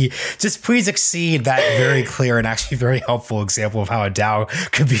 easy, just please exceed that very clear and actually very helpful example of how a DAO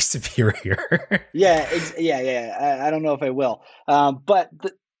could be superior. Yeah. I don't know if I will, but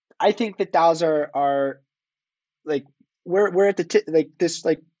I think that DAOs are like we're at this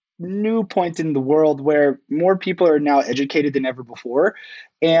new point in the world where more people are now educated than ever before,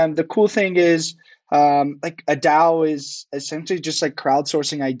 and the cool thing is, a DAO is essentially just like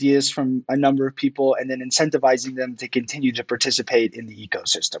crowdsourcing ideas from a number of people and then incentivizing them to continue to participate in the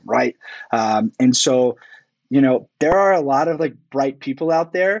ecosystem, right? And so, there are a lot of bright people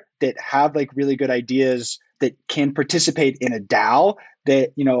out there that have really good ideas that can participate in a DAO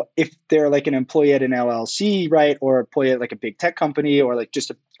that, if they're an employee at an LLC, right, or employee at a big tech company or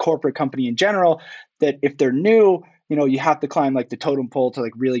just a corporate company in general, that if they're new, you have to climb like the totem pole to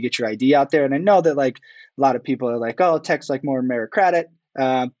like really get your idea out there. And I know that like a lot of people are like, oh, tech's like more meritocratic,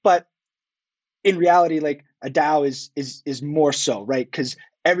 but in reality, like a DAO is more so, right? Because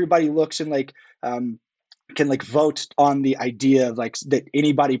everybody looks and like can like vote on the idea of like that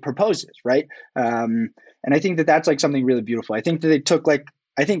anybody proposes, right? And I think that that's like something really beautiful. I think that they took like,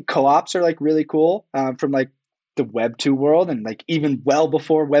 I think co-ops are like really cool from like the Web 2 world, and like even well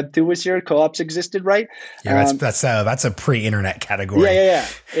before Web 2 was here, co-ops existed, right? Yeah, that's a pre-internet category. Yeah.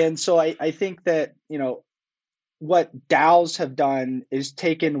 And so I think that what DAOs have done is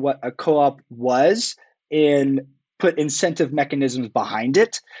taken what a co-op was and put incentive mechanisms behind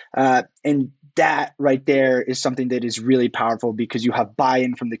it. And that right there is something that is really powerful because you have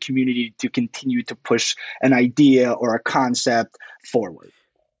buy-in from the community to continue to push an idea or a concept forward.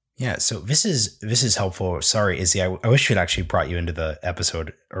 Yeah, so this is helpful. Sorry, Izzy, I wish we'd actually brought you into the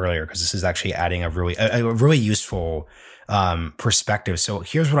episode earlier because this is actually adding a really useful perspective. So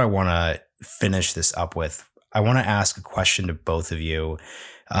here's what I want to finish this up with. I want to ask a question to both of you.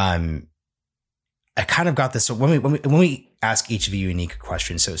 I kind of got this. So when we ask each of you unique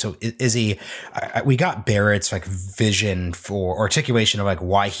questions, so Izzy, we got Barrett's like vision for or articulation of like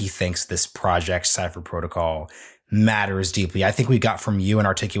why he thinks this project Cypher Protocol matters deeply. I think we got from you an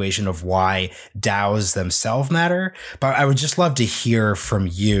articulation of why DAOs themselves matter, but I would just love to hear from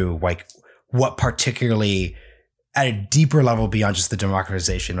you, like what particularly at a deeper level beyond just the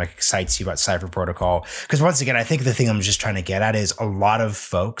democratization, like excites you about Cypher Protocol. Because once again, I think the thing I'm just trying to get at is a lot of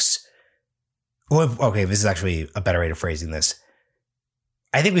folks. Well, okay, this is actually a better way of phrasing this.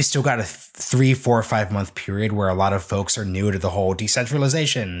 I think we still got a 3, 4, 5 month period where a lot of folks are new to the whole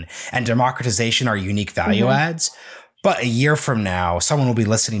decentralization and democratization are unique value adds. But a year from now, someone will be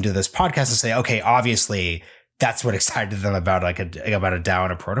listening to this podcast and say, okay, obviously that's what excited them about about a DAO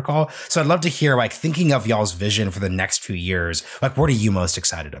and a protocol. So I'd love to hear, like, thinking of y'all's vision for the next few years, like, what are you most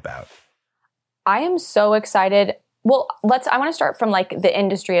excited about? I am so excited. Well, I want to start from like the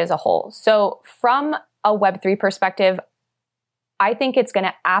industry as a whole. So from a Web3 perspective, I think it's going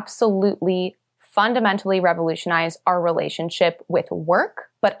to absolutely fundamentally revolutionize our relationship with work,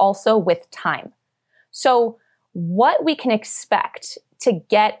 but also with time. So what we can expect to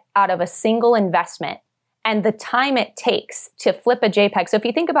get out of a single investment and the time it takes to flip a JPEG. So if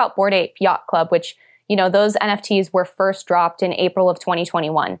you think about Bored Ape Yacht Club, which, those NFTs were first dropped in April of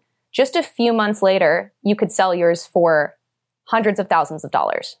 2021, just a few months later, you could sell yours for hundreds of thousands of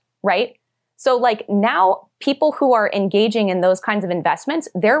dollars, right? So like now people who are engaging in those kinds of investments,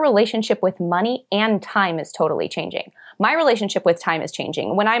 their relationship with money and time is totally changing. My relationship with time is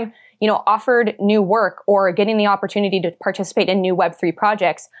changing. When I'm, offered new work or getting the opportunity to participate in new Web3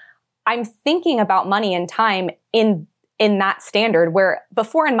 projects, I'm thinking about money and time in that standard where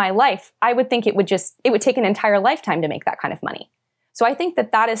before in my life, I would think it would take an entire lifetime to make that kind of money. So I think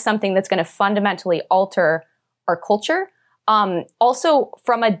that is something that's going to fundamentally alter our culture. Also,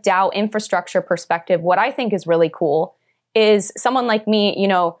 from a DAO infrastructure perspective, what I think is really cool is someone like me,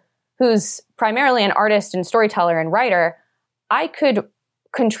 who's primarily an artist and storyteller and writer, I could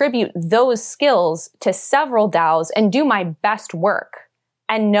contribute those skills to several DAOs and do my best work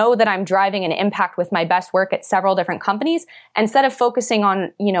and know that I'm driving an impact with my best work at several different companies instead of focusing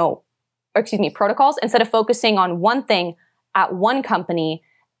on, protocols, instead of focusing on one thing at one company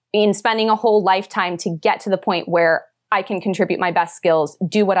in spending a whole lifetime to get to the point where I can contribute my best skills,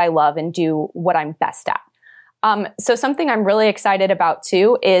 do what I love, and do what I'm best at. So something I'm really excited about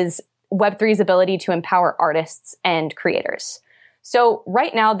too is Web3's ability to empower artists and creators. So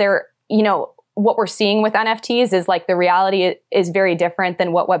right now what we're seeing with NFTs is like the reality is very different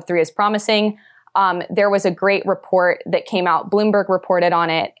than what Web3 is promising. There was a great report that came out, Bloomberg reported on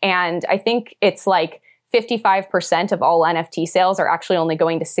it, and I think it's like 55% of all NFT sales are actually only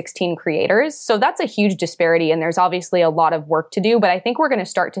going to 16 creators. So that's a huge disparity, and there's obviously a lot of work to do, but I think we're going to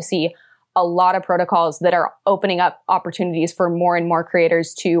start to see a lot of protocols that are opening up opportunities for more and more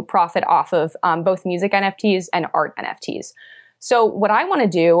creators to profit off of both music NFTs and art NFTs. So what I want to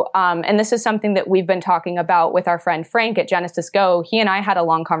do, and this is something that we've been talking about with our friend Frank at Genesis Go, he and I had a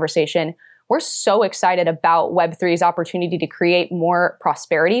long conversation. We're so excited about Web3's opportunity to create more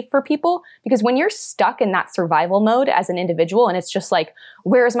prosperity for people, because when you're stuck in that survival mode as an individual and it's just like,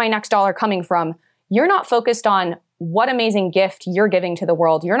 where is my next dollar coming from? You're not focused on what amazing gift you're giving to the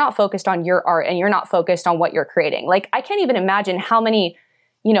world. You're not focused on your art, and you're not focused on what you're creating. Like, I can't even imagine how many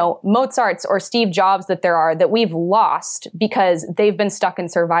Mozarts or Steve Jobs that there are that we've lost because they've been stuck in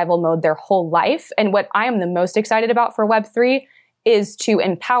survival mode their whole life. And what I am the most excited about for Web3 is to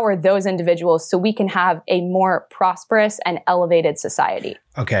empower those individuals so we can have a more prosperous and elevated society.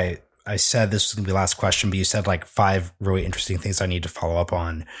 Okay. I said this was going to be the last question, but you said like 5 really interesting things I need to follow up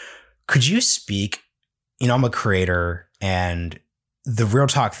on. Could you speak, I'm a creator, and the real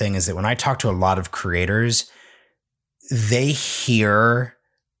talk thing is that when I talk to a lot of creators, they hear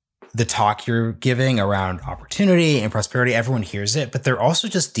the talk you're giving around opportunity and prosperity. Everyone hears it, but they're also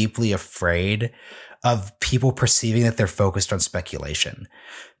just deeply afraid of people perceiving that they're focused on speculation.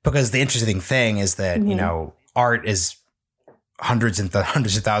 Because the interesting thing is that, art is hundreds of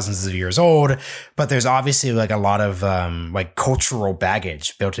thousands of years old, but there's obviously like a lot of like cultural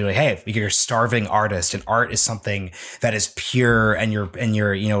baggage built into it. Hey, if you're a starving artist, and art is something that is pure, and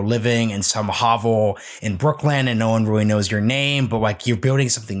you're living in some hovel in Brooklyn and no one really knows your name, but like you're building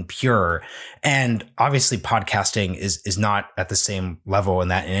something pure. And obviously podcasting is not at the same level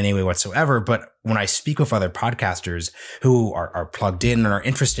in any way whatsoever. But when I speak with other podcasters who are plugged in and are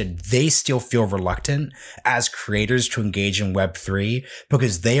interested, they still feel reluctant as creators to engage in Web3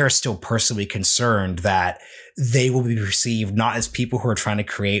 because they are still personally concerned that they will be perceived not as people who are trying to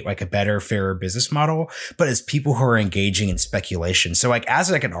create like a better, fairer business model, but as people who are engaging in speculation. So like as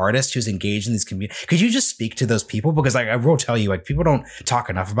like an artist who's engaged in these communities, could you just speak to those people? Because like I will tell you, like people don't talk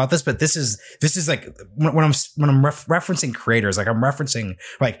enough about this, but this is like when I'm referencing creators, like I'm referencing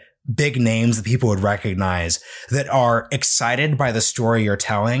like big names that people would recognize that are excited by the story you're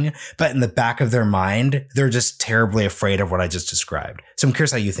telling, but in the back of their mind, they're just terribly afraid of what I just described. So I'm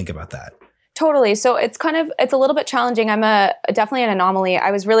curious how you think about that. Totally. So it's a little bit challenging. I'm definitely an anomaly. I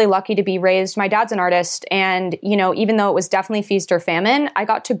was really lucky to be raised. My dad's an artist. And, even though it was definitely feast or famine, I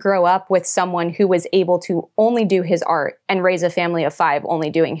got to grow up with someone who was able to only do his art and raise a family of 5 only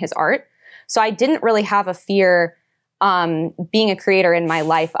doing his art. So I didn't really have a fear being a creator in my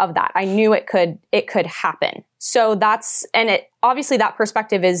life of that. I knew it could happen. So obviously that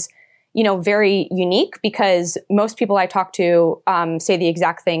perspective is, very unique because most people I talk to say the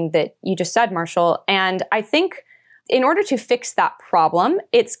exact thing that you just said, Marshall. And I think in order to fix that problem,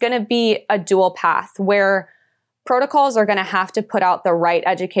 it's going to be a dual path where protocols are going to have to put out the right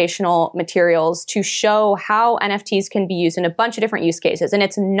educational materials to show how NFTs can be used in a bunch of different use cases. And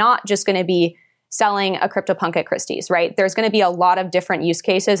it's not just going to be selling a CryptoPunk at Christie's, right? There's going to be a lot of different use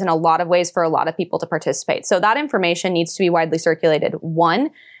cases and a lot of ways for a lot of people to participate. So that information needs to be widely circulated, 1.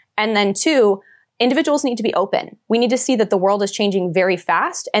 And then 2, individuals need to be open. We need to see that the world is changing very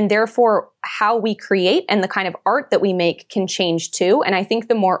fast, and therefore how we create and the kind of art that we make can change too. And I think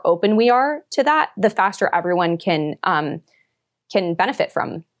the more open we are to that, the faster everyone can benefit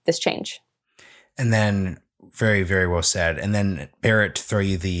from this change. And then very, very well said. And then Barrett, to throw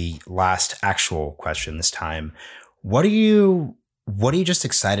you the last actual question this time. What are you just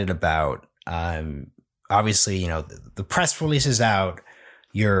excited about? Obviously, the press release is out.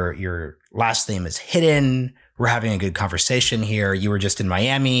 Your last name is hidden. We're having a good conversation here. You were just in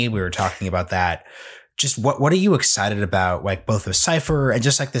Miami. We were talking about that. Just what are you excited about, like both with Cypher and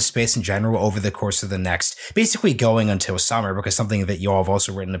just like the space in general over the course of the next, basically going until summer, because something that you all have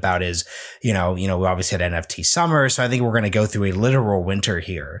also written about is, we obviously had NFT summer. So I think we're going to go through a literal winter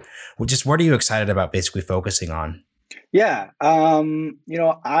here. What are you excited about basically focusing on? Yeah.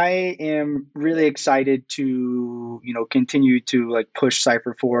 I am really excited to, continue to like push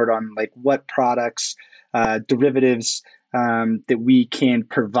Cypher forward on like what products, derivatives, that we can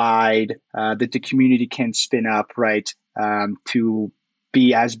provide, that the community can spin up, right, to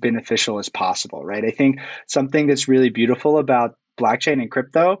be as beneficial as possible, right? I think something that's really beautiful about blockchain and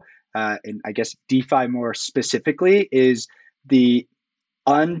crypto, and I guess DeFi more specifically, is the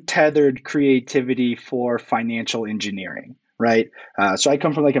untethered creativity for financial engineering, right? So I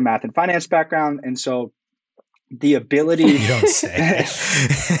come from like a math and finance background, and so the ability you don't say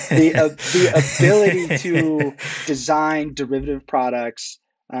the ability to design derivative products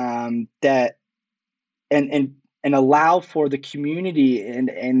that and allow for the community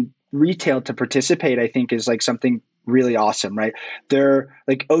and retail to participate, I think is like something really awesome, right? They're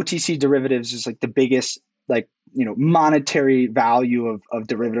like OTC derivatives is like the biggest like monetary value of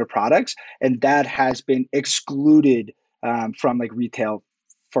derivative products, and that has been excluded from like retail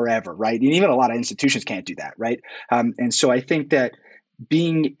forever, right? And even a lot of institutions can't do that, right? And so I think that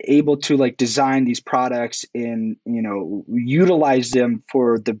being able to like design these products and utilize them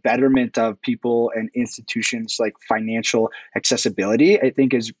for the betterment of people and institutions, like financial accessibility, I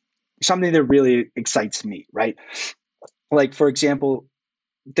think is something that really excites me, right? Like, for example,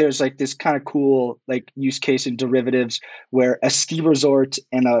 there's like this kind of cool like use case in derivatives where a ski resort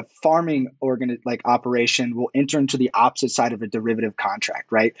and a farming operation will enter into the opposite side of a derivative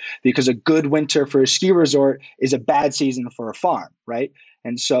contract, right? Because a good winter for a ski resort is a bad season for a farm, right?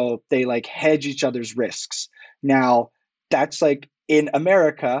 And so they like hedge each other's risks. Now that's like in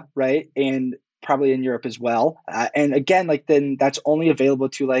America, right? And probably in Europe as well. And again, like then that's only available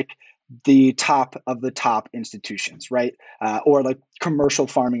to like the top of the top institutions, right? Or like commercial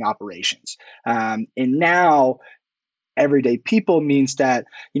farming operations. And now everyday people means that,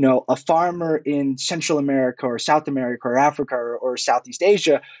 a farmer in Central America or South America or Africa or Southeast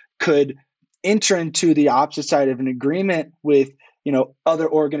Asia could enter into the opposite side of an agreement with, other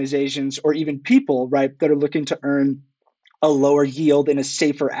organizations or even people, right, that are looking to earn a lower yield and a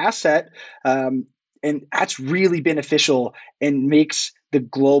safer asset. And that's really beneficial and makes the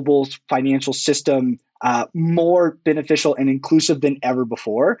global financial system more beneficial and inclusive than ever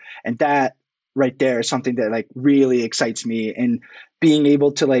before. And that right there is something that like really excites me. And being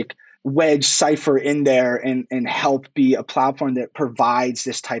able to like wedge Cypher in there and help be a platform that provides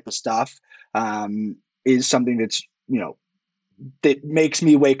this type of stuff is something that's, that makes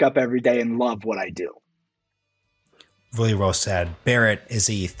me wake up every day and love what I do. Really well said. Barrett,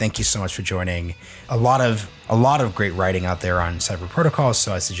 Izzy, thank you so much for joining. A lot of great writing out there on Cypher Protocol,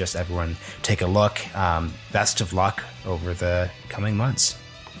 so I suggest everyone take a look. Best of luck over the coming months.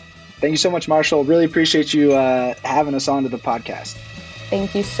 Thank you so much, Marshall. Really appreciate you having us onto the podcast.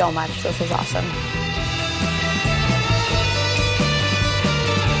 Thank you so much. This was awesome.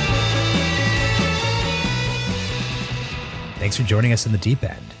 Thanks for joining us in the deep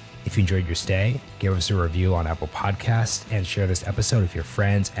end. If you enjoyed your stay, give us a review on Apple Podcasts and share this episode with your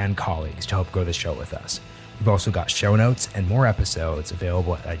friends and colleagues to help grow the show with us. We've also got show notes and more episodes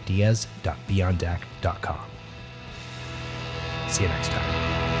available at ideas.beyonddeck.com. See you next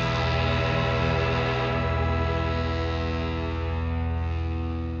time.